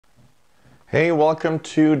Hey, welcome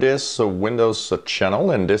to this Windows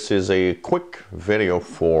channel, and this is a quick video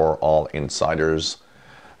for all insiders.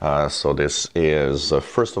 So this is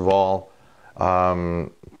first of all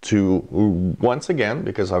to once again,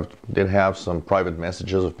 because I did have some private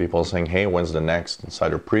messages of people saying, hey, when's the next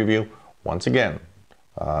insider preview? Once again,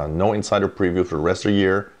 no insider preview for the rest of the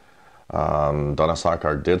year. Donna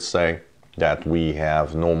Sarkar did say that we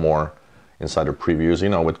have no more insider previews,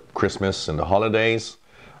 with Christmas and the holidays.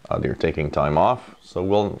 They're taking time off, so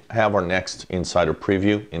we'll have our next insider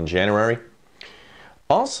preview in January.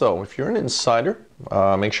 Also, if you're an insider,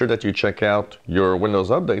 make sure that you check out your Windows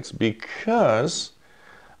updates, because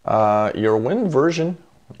your Windows version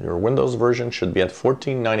should be at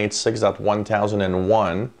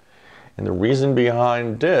 14.986.1001. And the reason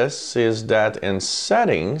behind this is that in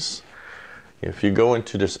settings, if you go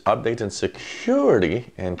into this update and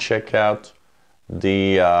security and check out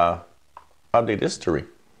the update history,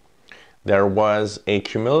 there was a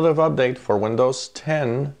cumulative update for Windows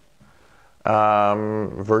 10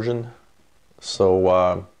 version,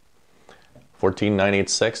 so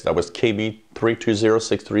 14.986, that was KB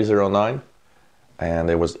 3206309,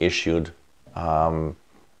 and it was issued.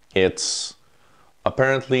 It's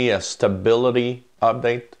apparently a stability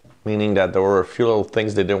update, meaning that there were a few little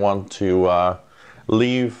things they didn't want to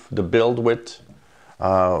leave the build with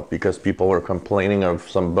because people were complaining of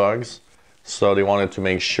some bugs. So they wanted to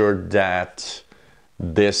make sure that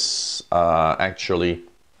this build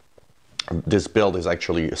is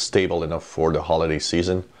actually stable enough for the holiday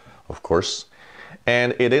season, of course.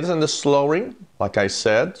 And it is in the slow ring, like I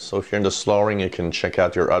said. So if you're in the slow ring, you can check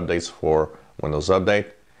out your updates for Windows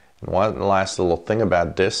Update. And one last little thing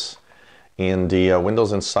about this, in the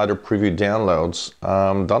Windows Insider Preview downloads,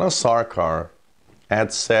 Donna Sarkar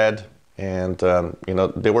had said, and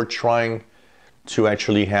they were trying to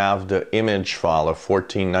actually have the image file of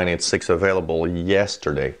 14.986 available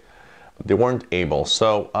yesterday. They weren't able.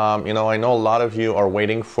 So, I know a lot of you are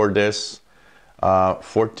waiting for this.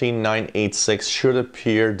 14.986 should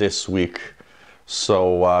appear this week.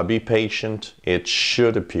 So be patient. It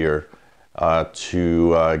should appear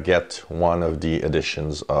to get one of the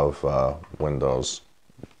editions of Windows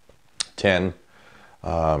 10.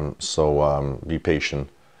 So be patient.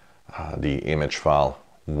 The image file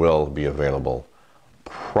will be available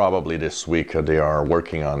probably this week. They are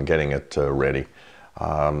working on getting it ready.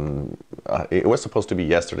 It was supposed to be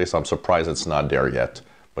yesterday, so I'm surprised it's not there yet,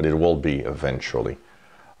 but it will be eventually.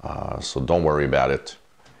 So don't worry about it.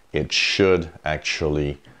 It should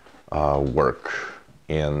actually work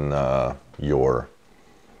in and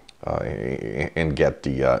get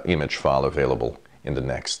the image file available in the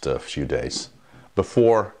next few days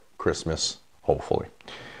before Christmas, hopefully.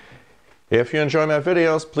 If you enjoy my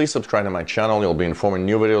videos, please subscribe to my channel. You'll be informed when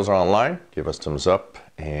new videos are online. Give us thumbs up,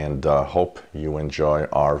 and hope you enjoy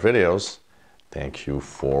our videos. Thank you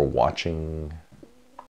for watching.